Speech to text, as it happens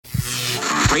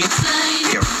No,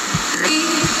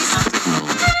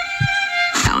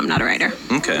 I'm not a writer.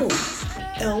 Okay. Oh,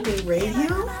 Elder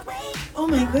Radio? Oh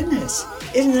my goodness.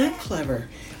 Isn't that clever?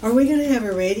 Are we going to have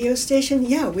a radio station?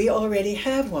 Yeah, we already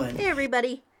have one. Hey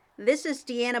everybody, this is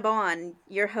Deanna Bond,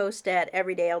 your host at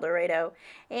Everyday El Dorado,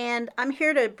 and I'm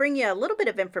here to bring you a little bit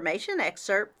of information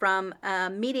excerpt from a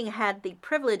meeting I had the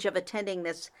privilege of attending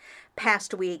this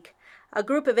past week. A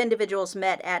group of individuals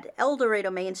met at El Dorado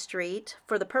Main Street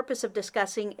for the purpose of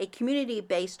discussing a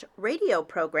community-based radio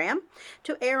program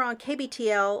to air on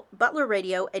KBTL Butler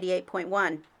Radio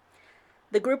 88.1.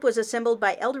 The group was assembled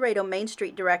by El Dorado Main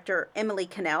Street Director Emily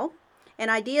Cannell,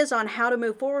 and ideas on how to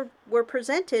move forward were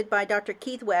presented by Dr.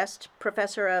 Keith West,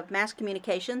 Professor of Mass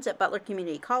Communications at Butler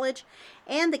Community College,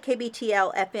 and the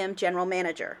KBTL-FM General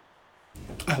Manager.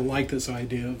 I like this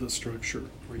idea of the structure.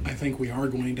 I think we are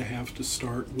going to have to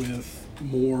start with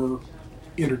more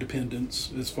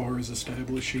interdependence as far as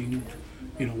establishing,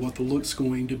 what the look's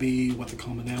going to be, what the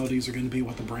commonalities are going to be,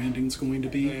 what the branding's going to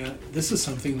be. This is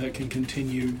something that can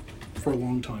continue for a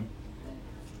long time.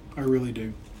 I really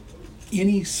do.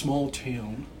 Any small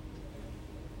town,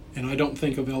 and I don't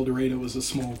think of El Dorado as a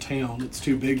small town, it's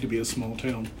too big to be a small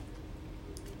town.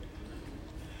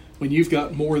 When you've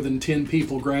got more than 10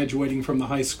 people graduating from the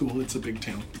high school, it's a big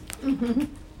town. Mm-hmm.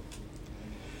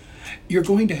 You're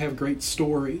going to have great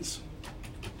stories.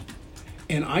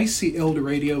 And I see El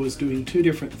Dorado as doing two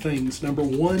different things. Number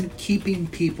one, keeping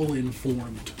people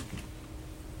informed.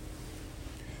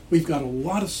 We've got a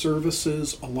lot of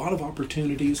services, a lot of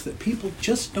opportunities that people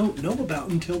just don't know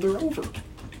about until they're over.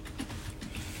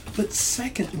 But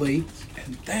secondly,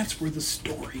 and that's where the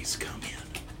stories come in.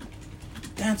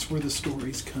 That's where the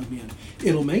stories come in.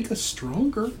 It'll make us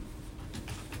stronger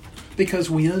because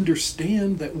we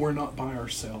understand that we're not by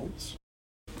ourselves.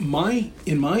 In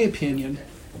my opinion,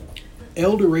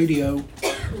 El Dorado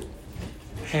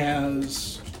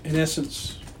has, in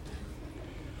essence,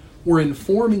 we're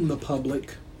informing the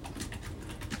public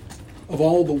of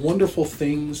all the wonderful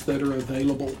things that are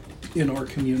available in our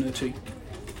community,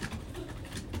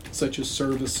 such as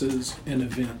services and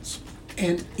events.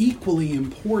 And equally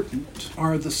important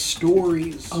are the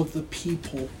stories of the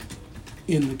people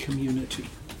in the community.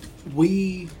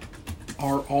 We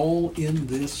are all in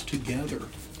this together.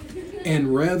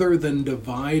 And rather than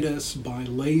divide us by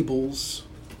labels,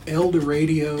 El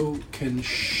Dorado can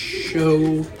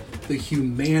show the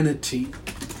humanity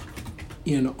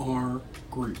in our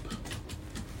group.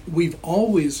 We've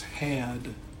always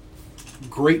had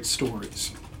great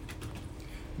stories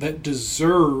that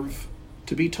deserve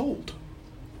to be told.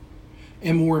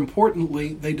 And more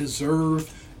importantly, they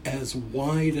deserve as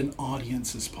wide an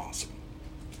audience as possible.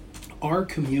 Our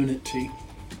community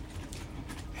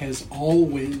has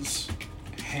always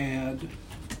had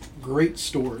great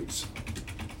stories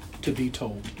to be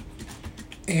told.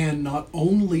 And not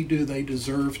only do they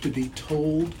deserve to be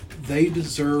told, they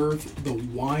deserve the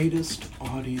widest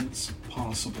audience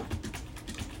possible.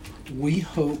 We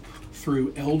hope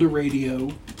through El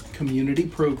Dorado community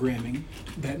programming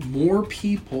that more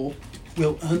people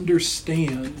will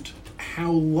understand how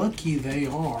lucky they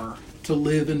are to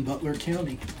live in Butler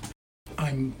County.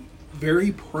 I'm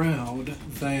very proud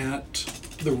that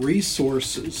the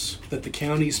resources that the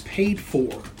county's paid for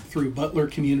through Butler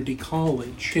Community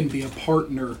College can be a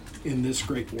partner in this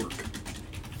great work.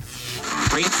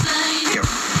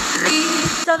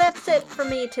 So that's it for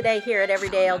me today here at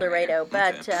Everyday El Dorado,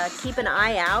 but keep an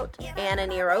eye out and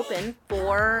an ear open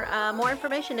for more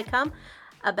information to come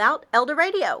about El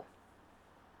Dorado.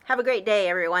 Have a great day,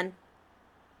 everyone.